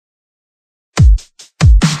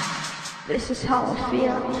This is how I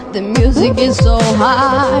feel. The music is so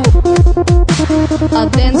high, I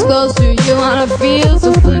dance close to you and I feel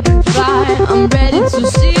so fucking fly. I'm ready to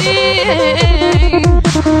sing.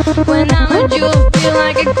 When I'm with you, I feel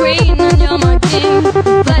like a queen and you're my king.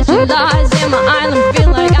 Flashing lights in my island,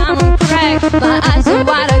 feel like I'm on crack. My eyes are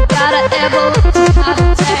wide, I got an apple heart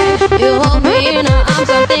attack. You hold me in your arms,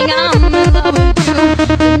 I think I'm in love with you.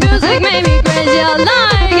 The music made me crazy, I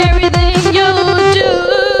like everything you do.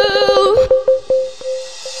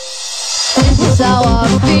 This is how I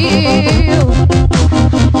feel.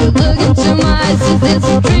 You look into my eyes, is this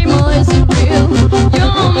a dream or is it real?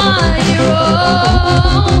 You're my hero.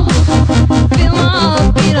 Feel my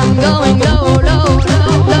heartbeat, I'm going low, low, low,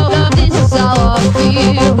 low, low. This is how I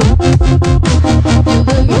feel. You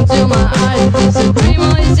look into my eyes, is this a dream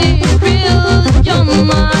or is it real? You're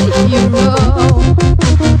my hero.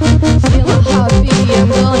 Feel my heartbeat, I'm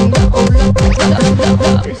going low, low, low, low,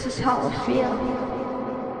 low. This is how I feel.